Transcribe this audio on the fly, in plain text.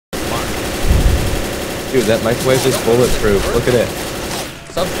Dude, that microwave is bulletproof. Look at it.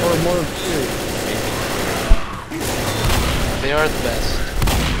 Sub for more views. They are the best.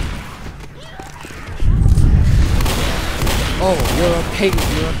 Oh, you're a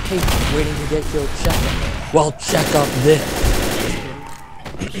patient waiting to get your checkup. Well, check up this.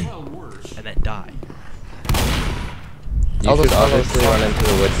 And then die. You should obviously run into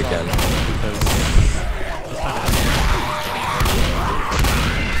the witch again.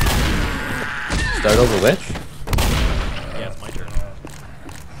 Startle the witch? Yeah, it's my turn.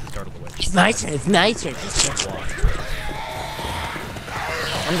 Startle the witch. It's my turn, it's my turn.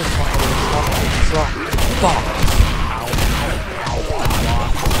 I'm just fucking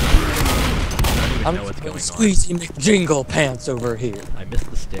I'm squeezing McJingle Pants over here. I missed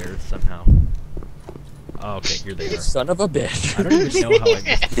the stairs somehow. Oh, okay, here they are. Son of a bitch. I don't even know how I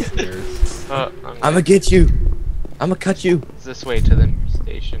missed the stairs. I'ma get you. I'ma cut you. It's this way to the nearest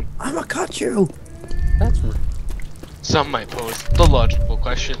station. I'ma cut you. That's rude. Some might pose the logical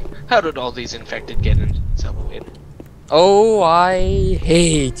question: how did all these infected get into this elevator? Oh, I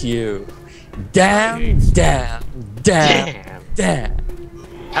hate you. Damn, damn, damn, damn.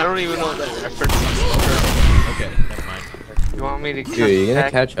 I don't even know what that reference is. Okay, never mind. You want me to Dude, are you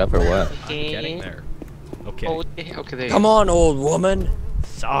gonna catch up or what? Getting there. Okay. Oh, okay, there you Come on, old woman.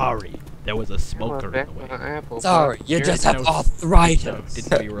 Sorry. There was a smoker in the way. Sorry, you just have arthritis.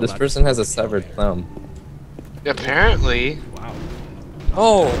 Didn't know you were This allowed person to has a say severed that. thumb. Apparently. Wow.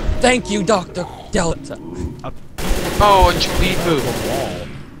 Oh, thank you, Dr. Delta. Oh, a tweet A move. wall.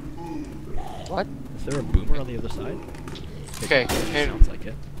 What? Is there a boomer on the other side? Okay, and Sounds like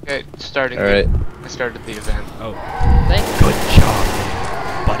it. okay, starting. Alright. I started the event. Oh. Thank you. Good job,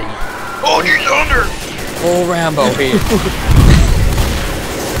 buddy. Oh, you're under. Full Rambo here.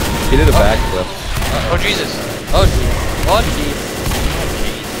 He did a backflip. Oh Jesus. Oh, jeez. Oh, jeez.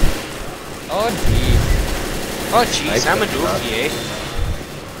 Oh, jeez. Oh jeez, Nice I'm a one, doofy, eh?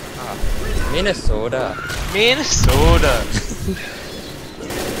 Minnesota. Minnesota.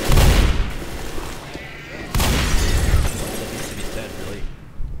 Needs to be said, really.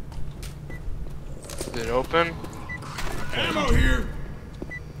 Is it open?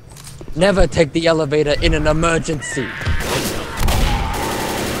 Never take the elevator in an emergency.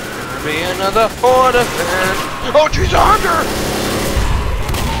 Be another horde event. Oh jeez, under.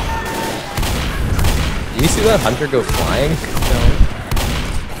 You see that hunter go flying?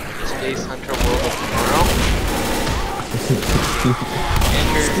 Space Hunter World of Tomorrow.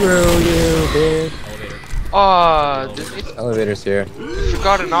 Enter. Screw you, dude. Elevator. Oh, Elevator's here. you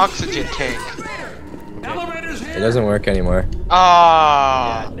forgot an oxygen tank. It doesn't work anymore.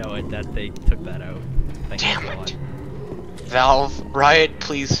 Ah. Yeah, no, that they took that out. Thank Damn God. it. Valve, Riot,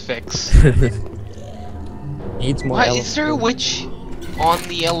 please fix. Needs more Why elevator. is there a witch on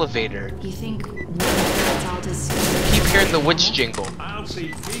the elevator? You think that's all to see? I keep hearing the witch jingle.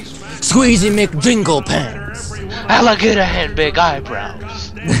 Squeezy McJingle Pants. Alligator head, big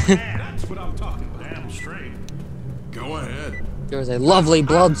eyebrows. That's what I'm talking about. Damn straight. Go ahead. There's a lovely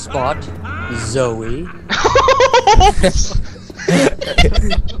blood spot, Zoe.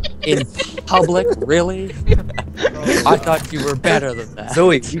 In public, really? I thought you were better than that.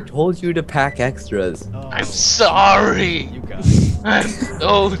 Zoe, we told you to pack extras. Oh, I'm sorry. you got it. I'm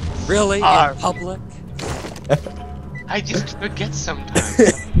so Really? In sorry. public? I just forget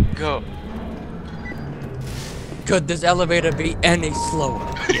sometimes. Go. Could this elevator be any slower?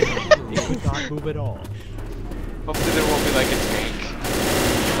 It could not move at all. Hopefully there won't be like a tank.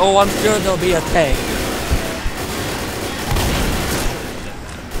 Oh, I'm sure there'll be a tank.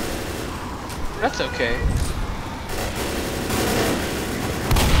 That's okay.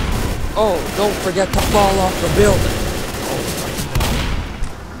 Oh, don't forget to fall off the building.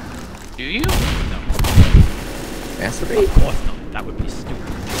 Do you? No. Masturbate? Of course not. That would be stupid.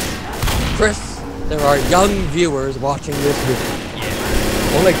 Chris, there are young viewers watching this video.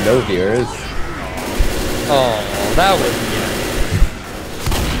 Yeah. Well, like no viewers. Oh, that was...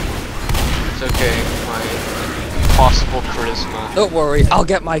 It's okay. My impossible charisma. Don't worry, I'll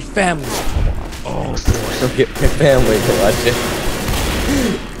get my family. Oh, boy. Don't get your family to watch it.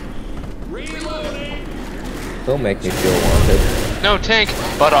 Don't make me feel wanted. No tank,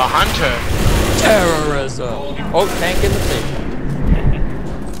 but a hunter. Terrorism. Oh, tank in the thing.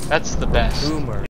 That's the best. Boomer.